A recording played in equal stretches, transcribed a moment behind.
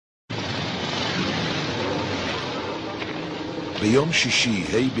ביום שישי,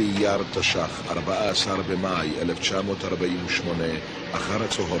 ה' באייר תש"ח, 14 במאי 1948, אחר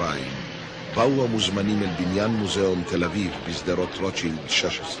הצהריים, באו המוזמנים אל בניין מוזיאון תל אביב בשדרות רוטשילד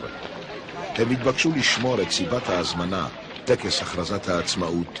 16. הם התבקשו לשמור את סיבת ההזמנה, טקס הכרזת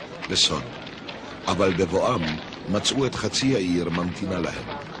העצמאות, בסוד. אבל בבואם מצאו את חצי העיר ממתינה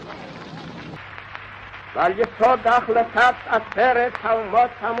להם. ועל יסוד החלטת עצרת האומות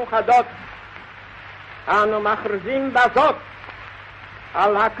המאוחדות, אנו מכריזים בזאת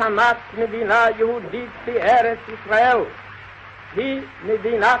על הקמת מדינה יהודית בארץ ישראל, היא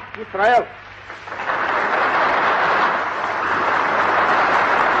מדינת ישראל.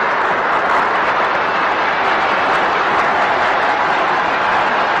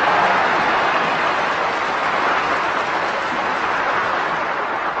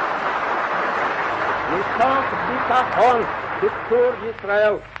 מתוך ביטחון בצור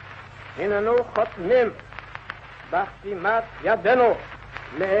ישראל, הננו חותמים בחתימת ידינו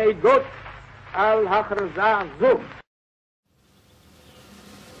לעדות על הכרזה זו.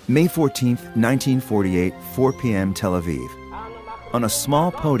 May 14th, 1948, 4 p.m. Tel Aviv. On a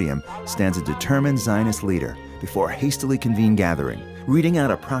small podium stands a determined Zionist leader before a hastily convened gathering, reading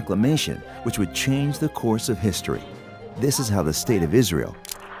out a proclamation which would change the course of history. This is how the State of Israel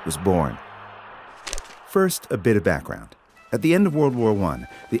was born. First, a bit of background. At the end of World War I,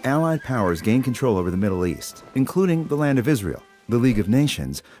 the Allied powers gained control over the Middle East, including the land of Israel. The League of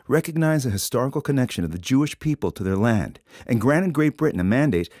Nations recognized a historical connection of the Jewish people to their land and granted Great Britain a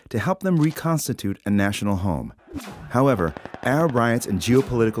mandate to help them reconstitute a national home. However, Arab riots and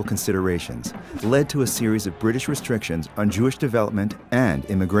geopolitical considerations led to a series of British restrictions on Jewish development and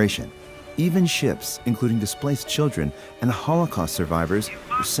immigration. Even ships, including displaced children and Holocaust survivors,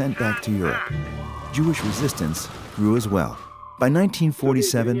 were sent back to Europe. Jewish resistance grew as well. By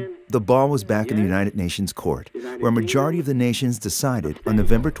 1947, the ball was back in the United Nations Court, where a majority of the nations decided on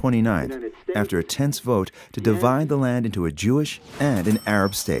November 29th, after a tense vote, to divide the land into a Jewish and an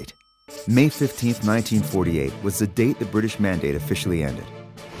Arab state. May 15, 1948 was the date the British mandate officially ended,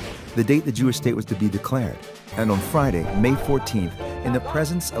 the date the Jewish state was to be declared. And on Friday, May 14th, in the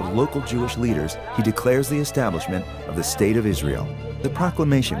presence of local Jewish leaders, he declares the establishment of the State of Israel. The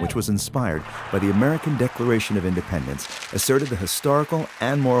proclamation, which was inspired by the American Declaration of Independence, asserted the historical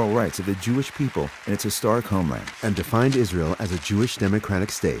and moral rights of the Jewish people in its historic homeland and defined Israel as a Jewish democratic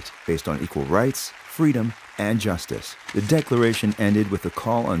state based on equal rights, freedom, and justice. The declaration ended with a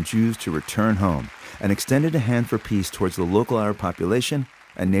call on Jews to return home and extended a hand for peace towards the local Arab population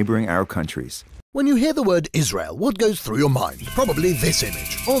and neighboring Arab countries. When you hear the word Israel, what goes through your mind? Probably this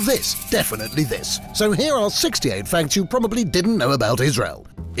image, or this, definitely this. So here are 68 facts you probably didn't know about Israel.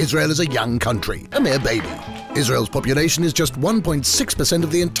 Israel is a young country, a mere baby. Israel's population is just 1.6%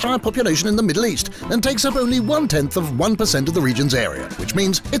 of the entire population in the Middle East and takes up only 1/10 of 1% of the region's area, which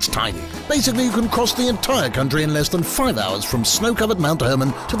means it's tiny. Basically, you can cross the entire country in less than 5 hours from snow-covered Mount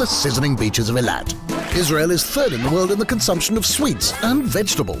Hermon to the sizzling beaches of Eilat. Israel is third in the world in the consumption of sweets and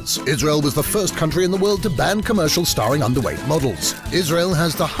vegetables. Israel was the first country in the world to ban commercial starring underweight models. Israel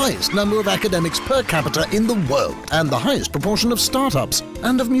has the highest number of academics per capita in the world and the highest proportion of startups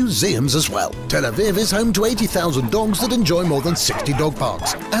and of museums as well. Tel Aviv is home to 80,000 dogs that enjoy more than 60 dog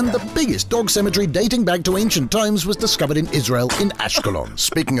parks. And the biggest dog cemetery dating back to ancient times was discovered in Israel in Ashkelon.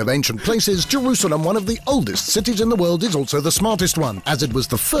 Speaking of ancient places, Jerusalem, one of the oldest cities in the world, is also the smartest one, as it was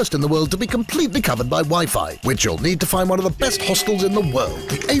the first in the world to be completely covered by Wi-Fi, which you'll need to find one of the best hostels in the world,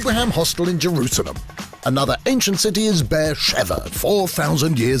 the Abraham Hostel in Jerusalem. Another ancient city is Beersheba,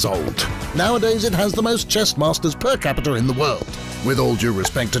 4,000 years old. Nowadays it has the most chess masters per capita in the world. With all due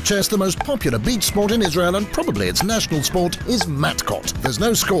respect to chess, the most popular beach sport in Israel, and probably its national sport, is matkot. There's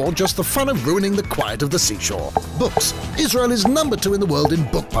no score, just the fun of ruining the quiet of the seashore. Books. Israel is number 2 in the world in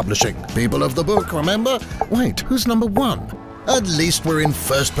book publishing. People of the book, remember? Wait, who's number 1? At least we're in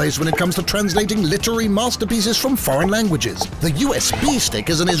first place when it comes to translating literary masterpieces from foreign languages. The USB stick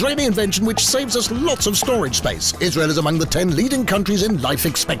is an Israeli invention which saves us lots of storage space. Israel is among the 10 leading countries in life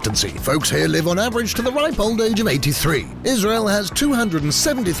expectancy. Folks here live on average to the ripe old age of 83. Israel has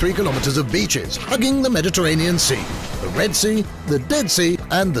 273 kilometers of beaches, hugging the Mediterranean Sea, the Red Sea, the Dead Sea,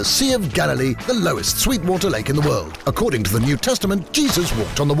 and the Sea of Galilee, the lowest sweetwater lake in the world. According to the New Testament, Jesus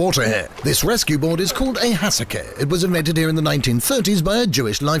walked on the water here. This rescue board is called a hasakeh. It was invented here in the 1930s by a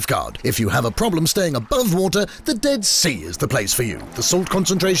Jewish lifeguard. If you have a problem staying above water, the Dead Sea is the place for you. The salt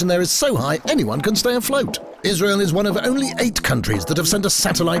concentration there is so high, anyone can stay afloat. Israel is one of only 8 countries that have sent a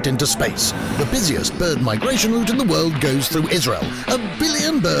satellite into space. The busiest bird migration route in the world goes through Israel. 1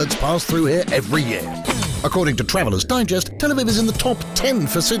 billion birds pass through here every year. According to Traveller's Digest, Tel Aviv is in the top 10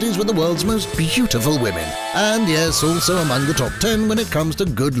 for cities with the world's most beautiful women. And yes, also among the top 10 when it comes to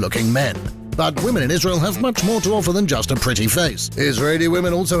good-looking men. But women in Israel have much more to offer than just a pretty face. Israeli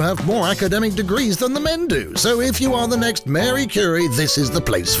women also have more academic degrees than the men do, so if you are the next Mary Curie, this is the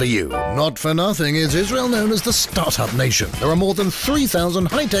place for you. Not for nothing is Israel known as the startup nation. There are more than 3,000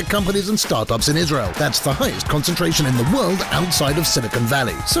 high-tech companies and startups in Israel. That's the highest concentration in the world outside of Silicon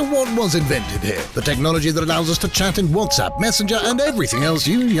Valley. So what was invented here? The technology that allows us to chat in WhatsApp, Messenger, and everything else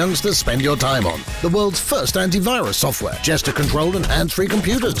you youngsters spend your time on. The world's first antivirus software, gesture control and hands-free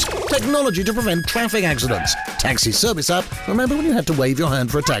computers. Technology to prevent traffic accidents. Taxi service app. Remember when you had to wave your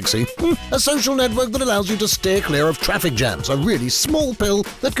hand for a taxi? A social network that allows you to steer clear of traffic jams. A really small pill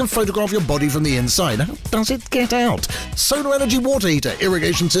that can photograph your body from the inside. How does it get out? Solar energy water heater.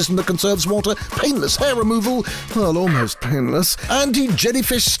 Irrigation system that conserves water. Painless hair removal. Well, almost painless.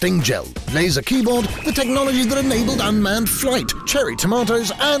 Anti-jellyfish sting gel. Laser keyboard. The technology that enabled unmanned flight. Cherry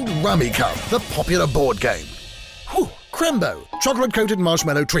tomatoes and Rummy Cup, the popular board game. Whew. Crembo, chocolate-coated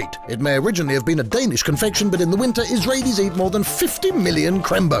marshmallow treat. It may originally have been a Danish confection, but in the winter, Israelis eat more than 50 million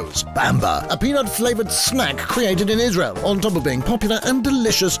Crembos. Bamba, a peanut-flavored snack created in Israel. On top of being popular and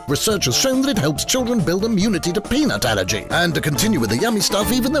delicious, research has shown that it helps children build immunity to peanut allergy. And to continue with the yummy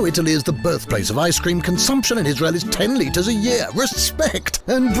stuff, even though Italy is the birthplace of ice cream, consumption in Israel is 10 litres a year. Respect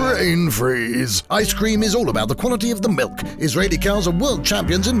and brain freeze. Ice cream is all about the quality of the milk. Israeli cows are world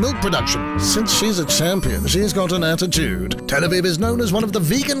champions in milk production. Since she's a champion, she's got an attitude. Tel Aviv is known as one of the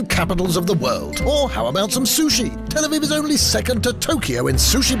vegan capitals of the world. Or how about some sushi? Tel Aviv is only second to Tokyo in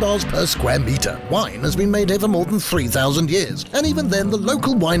sushi bars per square meter. Wine has been made here for more than 3,000 years. And even then, the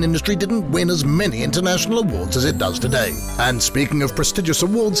local wine industry didn't win as many international awards as it does today. And speaking of prestigious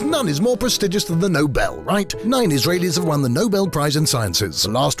awards, none is more prestigious than the Nobel, right? 9 Israelis have won the Nobel Prize in Sciences. The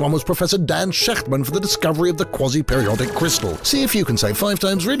last one was Professor Dan Shechtman for the discovery of the quasi-periodic crystal. See if you can say 5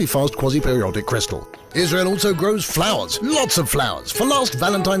 times really fast quasi-periodic crystal. Israel also grows flowers, lots of flowers. For last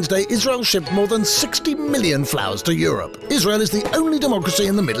Valentine's Day, Israel shipped more than 60 million flowers to Europe. Israel is the only democracy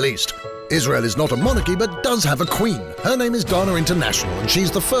in the Middle East. Israel is not a monarchy but does have a queen. Her name is Dana International and she's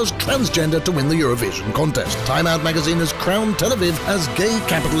the first transgender to win the Eurovision contest. Time Out magazine has crowned Tel Aviv as gay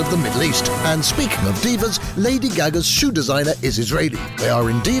capital of the Middle East. And speaking of divas, Lady Gaga's shoe designer is Israeli. They are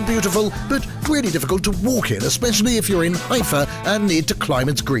indeed beautiful, but really difficult to walk in, especially if you're in Haifa and need to climb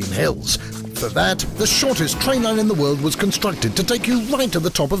its green hills. For that, the shortest train line in the world was constructed to take you right to the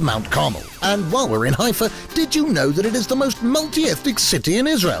top of Mount Carmel. And while we're in Haifa, did you know that it is the most multi-ethnic city in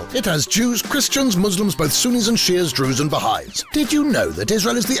Israel? It has Jews, Christians, Muslims, both Sunnis and Shias, Druze and Baha'is. Did you know that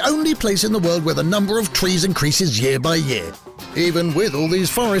Israel is the only place in the world where the number of trees increases year by year? Even with all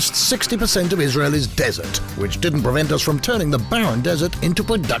these forests, 60% of Israel is desert, which didn't prevent us from turning the barren desert into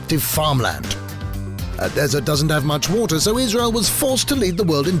productive farmland. A desert doesn't have much water, so Israel was forced to lead the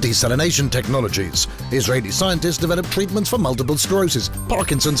world in desalination technologies. Israeli scientists developed treatments for multiple sclerosis,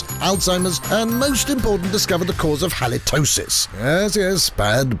 Parkinson's, Alzheimer's, and most important, discovered the cause of halitosis. Yes,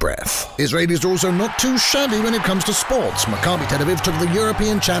 bad breath. Israelis are also not too shabby when it comes to sports. Maccabi Tel Aviv took the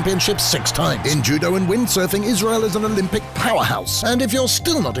European Championship 6 times. In judo and windsurfing, Israel is an Olympic powerhouse. And if you're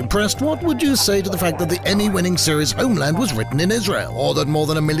still not impressed, what would you say to the fact that the Emmy-winning series Homeland was written in Israel? Or that more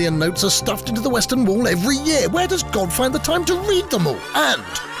than 1 million notes are stuffed into the Western Wall every year? Where does God find the time to read them all?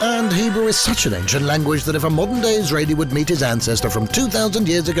 And Hebrew is such an ancient language that if a modern-day Israeli would meet his ancestor from 2,000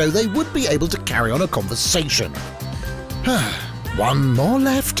 years ago, they would be able to carry on a conversation. One more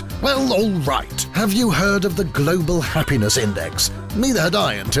left? Well, all right. Have you heard of the Global Happiness Index? Neither had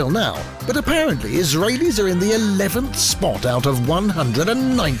I until now. But apparently Israelis are in the 11th spot out of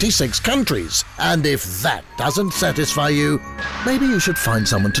 196 countries. And if that doesn't satisfy you, maybe you should find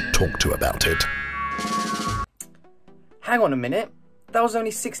someone to talk to about it. Hang on a minute, that was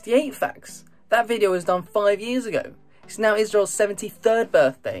only 68 facts. That video was done 5 years ago. It's now Israel's 73rd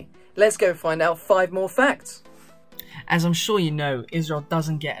birthday. Let's go find out 5 more facts. As I'm sure you know, Israel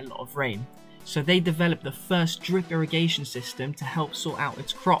doesn't get a lot of rain, so they developed the first drip irrigation system to help sort out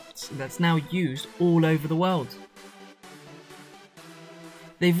its crops that's now used all over the world.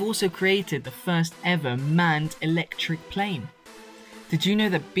 They've also created the first ever manned electric plane. Did you know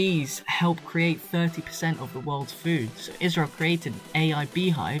that bees help create 30% of the world's food? So Israel created an AI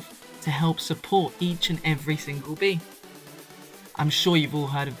beehive to help support each and every single bee. I'm sure you've all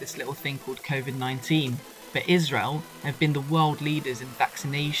heard of this little thing called COVID-19, but Israel have been the world leaders in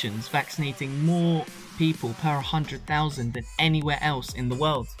vaccinations, vaccinating more people per 100,000 than anywhere else in the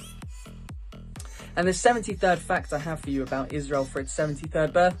world. And the 73rd fact I have for you about Israel for its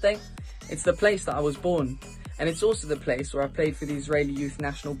 73rd birthday, it's the place that I was born. And it's also the place where I played for the Israeli youth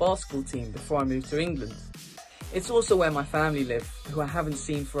national basketball team before I moved to England. It's also where my family live, who I haven't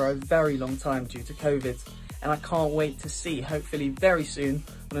seen for a very long time due to COVID, and I can't wait to see, hopefully very soon,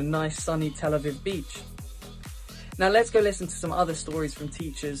 on a nice sunny Tel Aviv beach. Now let's go listen to some other stories from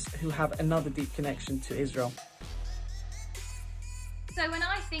teachers who have another deep connection to Israel. So when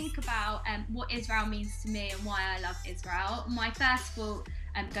I think about what Israel means to me and why I love Israel, my first thought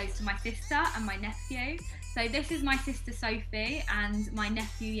goes to my sister and my nephew. So this is my sister Sophie and my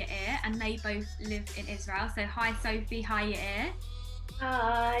nephew Yair, and they both live in Israel. So hi Sophie, hi Yair.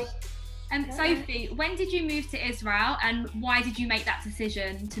 Hi. Sophie, when did you move to Israel and why did you make that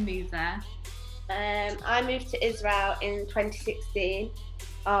decision to move there? I moved to Israel in 2016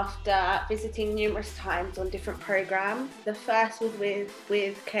 after visiting numerous times on different programs. The first was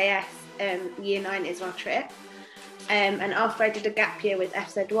with KS Year 9 Israel trip. And after I did a gap year with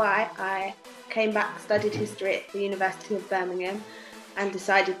FZY, I came back, studied history at the University of Birmingham and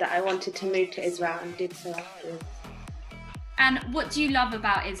decided that I wanted to move to Israel and did so afterwards. And what do you love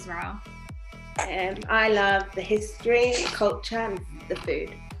about Israel? I love the history, culture and the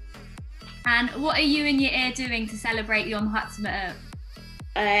food. And what are you and Yair doing to celebrate Yom Haatsmaut?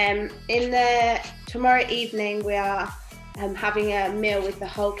 Tomorrow evening we are having a meal with the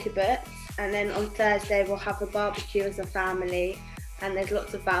whole kibbutz, and then on Thursday we'll have a barbecue as a family, and there's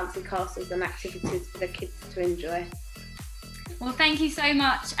lots of bouncy castles and activities for the kids to enjoy. Well, thank you so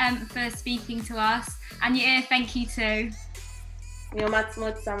much for speaking to us, and Yair, thank you too. Yom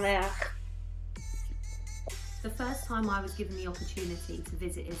Haatsmaut Sameach. The first time I was given the opportunity to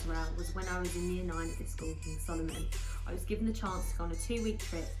visit Israel was when I was in Year 9 at this school, King Solomon. I was given the chance to go on a 2-week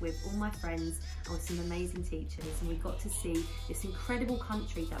trip with all my friends and with some amazing teachers, and we got to see this incredible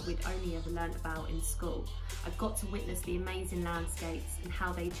country that we'd only ever learnt about in school. I got to witness the amazing landscapes and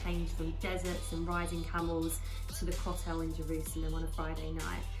how they changed from deserts and riding camels to the Kotel in Jerusalem on a Friday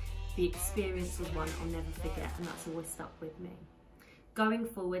night. The experience was one I'll never forget, and that's always stuck with me. Going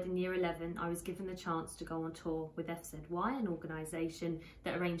forward in Year 11, I was given the chance to go on tour with FZY, an organisation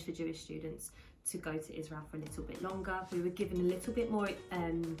that arranged for Jewish students to go to Israel for a little bit longer. We were given a little bit more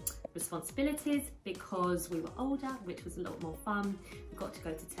responsibilities because we were older, which was a lot more fun. We got to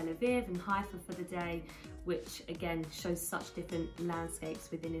go to Tel Aviv and Haifa for the day, which again shows such different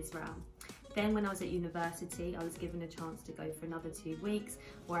landscapes within Israel. Then when I was at university, I was given a chance to go for another 2 weeks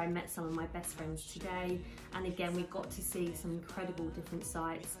where I met some of my best friends today. And again, we got to see some incredible different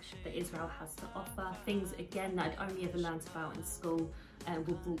sites that Israel has to offer. Things, again, that I'd only ever learnt about in school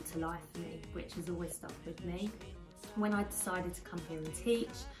were brought to life for me, which has always stuck with me. When I decided to come here and teach,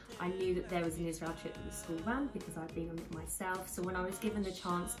 I knew that there was an Israel trip that the school ran because I'd been on it myself. So when I was given the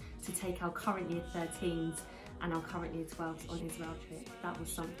chance to take our current Year 13s and our current Year 12s on Israel trip, that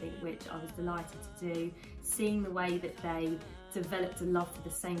was something which I was delighted to do. Seeing the way that they developed a love for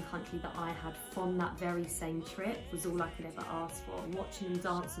the same country that I had from that very same trip was all I could ever ask for. Watching them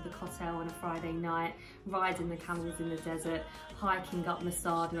dance to the Kotel on a Friday night, riding the camels in the desert, hiking up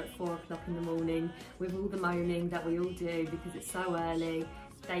Masada at 4 o'clock in the morning with all the moaning that we all do because it's so early.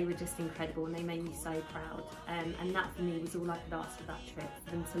 They were just incredible and they made me so proud. And that for me was all I could ask for that trip,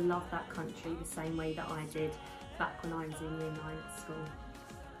 for them to love that country the same way that I did back when I was in Year 9 at school.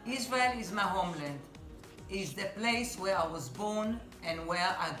 Israel is my homeland. It's the place where I was born and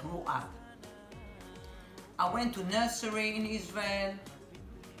where I grew up. I went to nursery in Israel,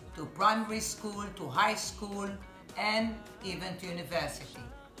 to primary school, to high school, and even to university.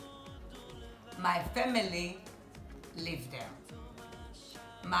 My family lived there.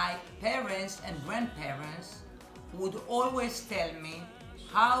 My parents and grandparents would always tell me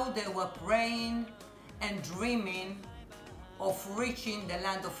how they were praying and dreaming of reaching the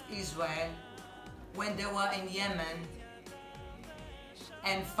land of Israel when they were in Yemen.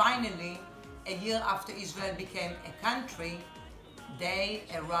 And finally, a year after Israel became a country, they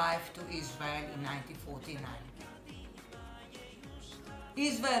arrived to Israel in 1949.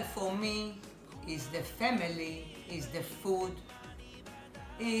 Israel for me is the family, is the food,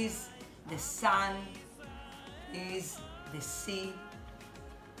 is the sun, is the sea,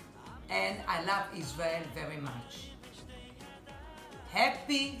 and I love Israel very much.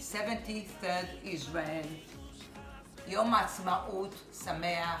 Happy 73rd Israel, Yom Haatsmaut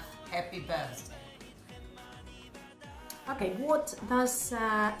Sameach, happy birthday. Okay, what does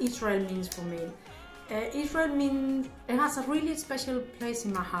Israel means for me? Israel means, it has a really special place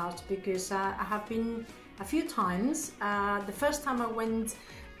in my heart because I have been a few times. The first time I went,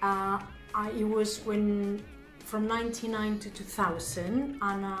 it was from 1999 to 2000,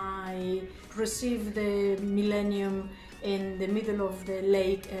 and I received the millennium in the middle of the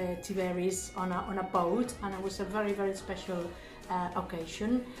lake Tiberias on a boat, and it was a very, very special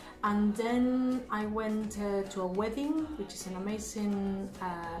occasion. And then I went to a wedding, which is an amazing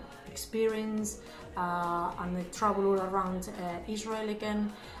experience, and I traveled all around Israel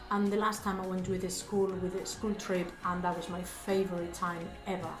again. And the last time I went with a school trip, and that was my favorite time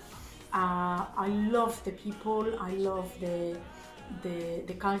ever. I love the people, I love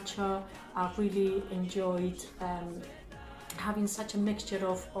the culture. I really enjoyed having such a mixture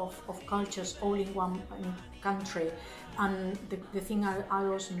of cultures all in one country. And the thing I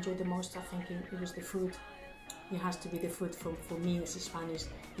also enjoyed the most, I think, it was the food. It has to be the food for me as a Spanish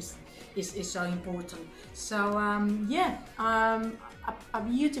is so important. So a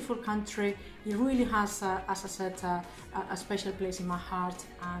beautiful country. It really has, as I said, a special place in my heart,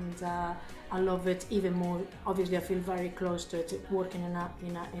 and I love it even more. Obviously, I feel very close to it. Working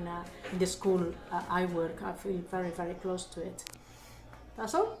in the school I work, I feel very, very close to it.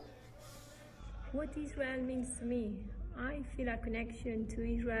 That's all. What Israel means to me, I feel a connection to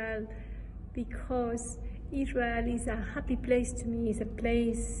Israel because Israel is a happy place to me. It's a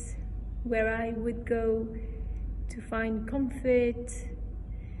place where I would go to find comfort,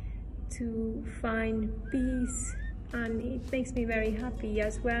 to find peace, and it makes me very happy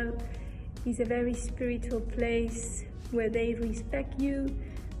as well. It's a very spiritual place where they respect you,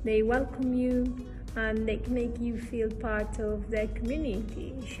 they welcome you, and they make you feel part of their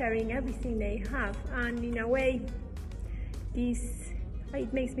community, sharing everything they have. And in a way,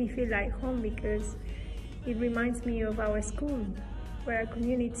 it makes me feel like home because it reminds me of our school, where a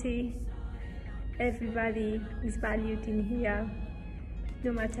community, everybody is valued in here.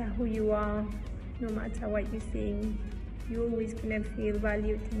 No matter who you are, no matter what you think, you're always gonna feel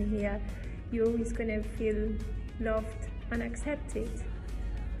valued in here. You're always gonna feel loved and accepted.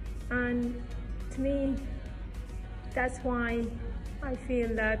 And to me, that's why I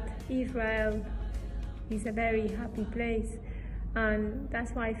feel that Israel is a very happy place, and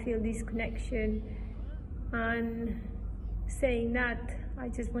that's why I feel this connection. And saying that, I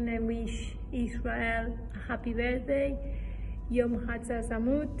just want to wish Israel a happy birthday, Yom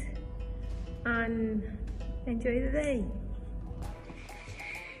Haatsmaut, and enjoy the day.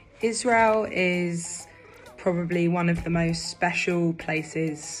 Israel is probably one of the most special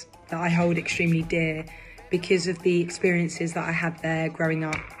places that I hold extremely dear because of the experiences that I had there growing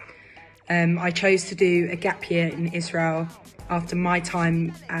up. I chose to do a gap year in Israel after my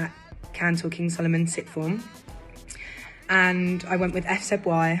time at Cantor King Solomon Sixth Form, and I went with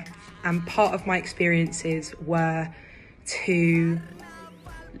FZY, and part of my experiences were to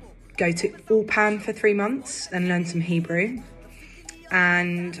go to Ulpan for 3 months and learn some Hebrew.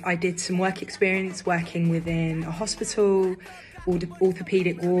 And I did some work experience working within a hospital,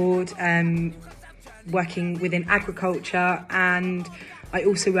 orthopedic ward, working within agriculture, and I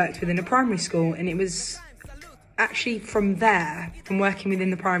also worked within a primary school. And it was actually from there, from working within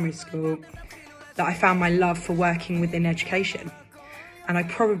the primary school, that I found my love for working within education. And I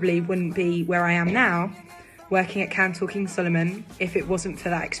probably wouldn't be where I am now, working at Cantor King Solomon, if it wasn't for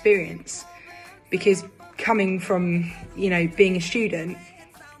that experience. Because coming from, being a student,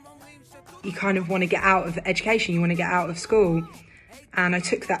 you kind of want to get out of education, you want to get out of school. And I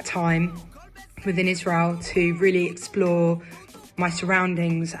took that time within Israel to really explore my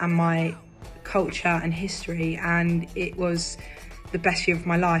surroundings and my culture and history, and it was the best year of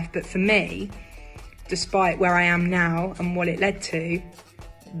my life. But for me, despite where I am now and what it led to,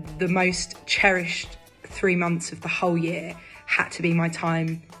 the most cherished 3 months of the whole year had to be my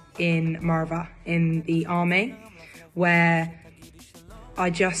time in Marva, in the army, where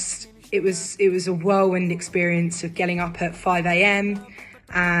it was a whirlwind experience of getting up at 5 a.m.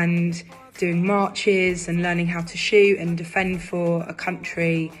 and doing marches and learning how to shoot and defend for a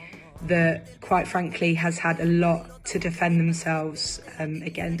country that, quite frankly, has had a lot to defend themselves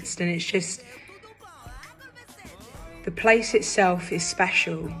against. And it's just, the place itself is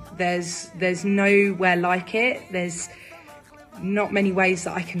special. There's nowhere like it. There's not many ways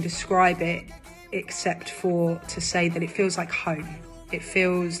that I can describe it except for to say that it feels like home. It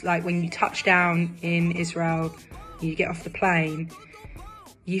feels like when you touch down in Israel, you get off the plane,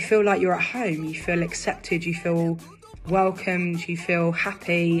 you feel like you're at home. You feel accepted, you feel welcomed, you feel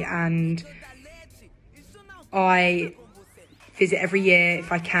happy. And I visit every year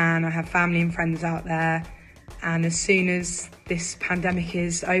if I can. I have family and friends out there, and as soon as this pandemic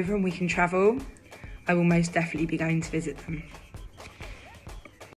is over and we can travel, I will most definitely be going to visit them.